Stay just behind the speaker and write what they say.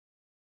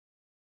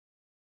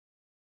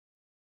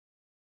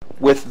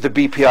with the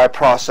BPI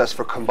process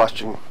for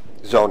combustion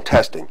zone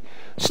testing.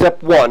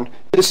 Step 1,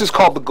 this is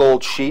called the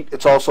gold sheet.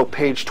 It's also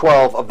page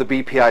 12 of the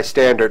BPI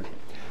standard.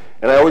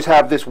 And I always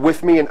have this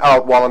with me and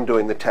out while I'm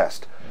doing the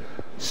test.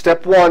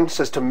 Step 1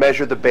 says to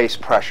measure the base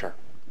pressure.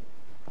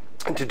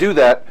 And to do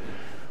that,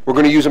 we're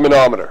going to use a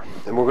manometer.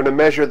 And we're going to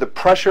measure the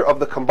pressure of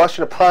the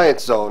combustion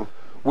appliance zone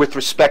with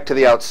respect to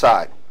the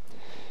outside.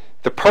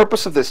 The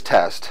purpose of this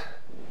test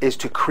is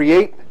to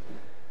create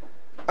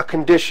a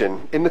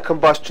condition in the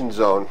combustion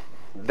zone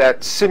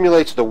that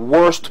simulates the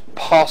worst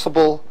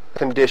possible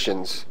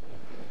conditions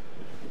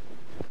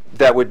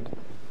that would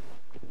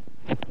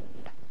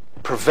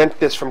prevent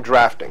this from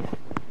drafting.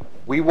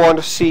 We want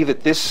to see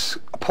that this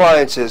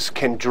appliances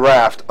can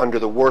draft under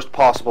the worst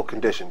possible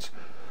conditions.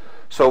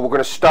 So we're going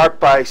to start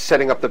by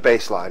setting up the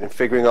baseline and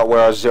figuring out where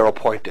our 0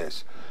 point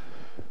is.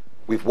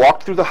 We've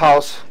walked through the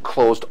house,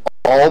 closed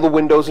all the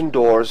windows and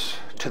doors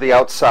to the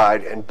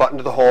outside and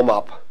buttoned the home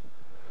up.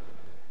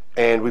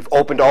 And we've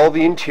opened all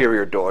the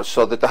interior doors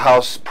so that the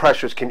house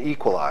pressures can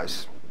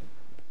equalize.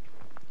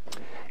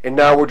 And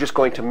now we're just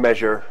going to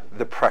measure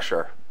the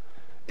pressure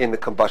in the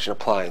combustion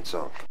appliance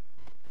zone.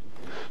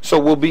 So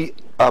we'll be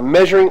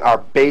measuring our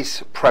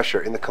base pressure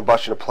in the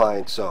combustion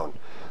appliance zone.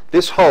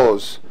 This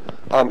hose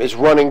is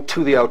running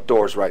to the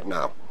outdoors right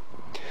now.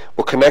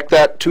 We'll connect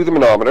that to the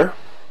manometer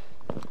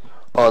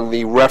on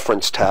the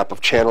reference tap of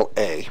channel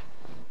A.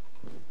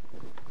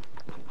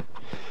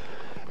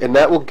 And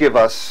that will give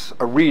us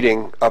a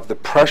reading of the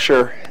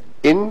pressure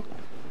in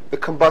the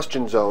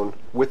combustion zone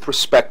with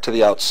respect to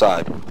the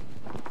outside.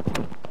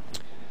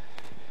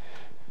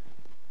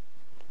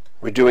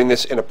 We're doing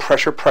this in a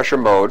pressure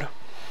mode.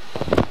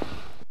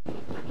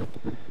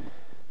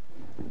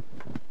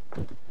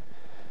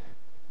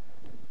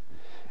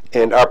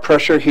 And our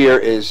pressure here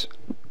is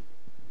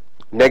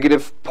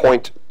negative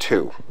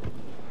 0.2.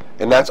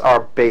 And that's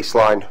our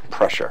baseline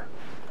pressure.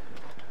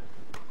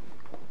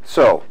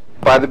 So,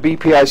 by the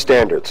BPI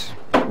standards,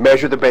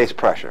 measure the base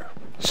pressure.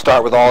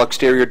 Start with all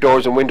exterior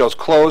doors and windows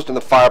closed and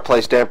the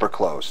fireplace damper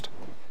closed.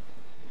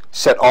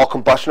 Set all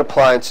combustion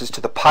appliances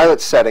to the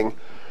pilot setting.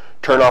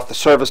 Turn off the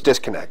service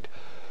disconnect.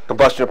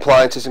 Combustion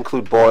appliances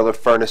include boiler,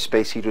 furnace,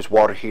 space heaters,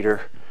 water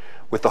heater.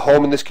 With the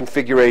home in this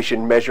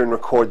configuration, measure and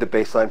record the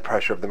baseline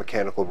pressure of the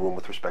mechanical room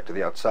with respect to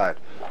the outside.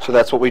 So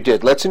that's what we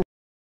did. Let's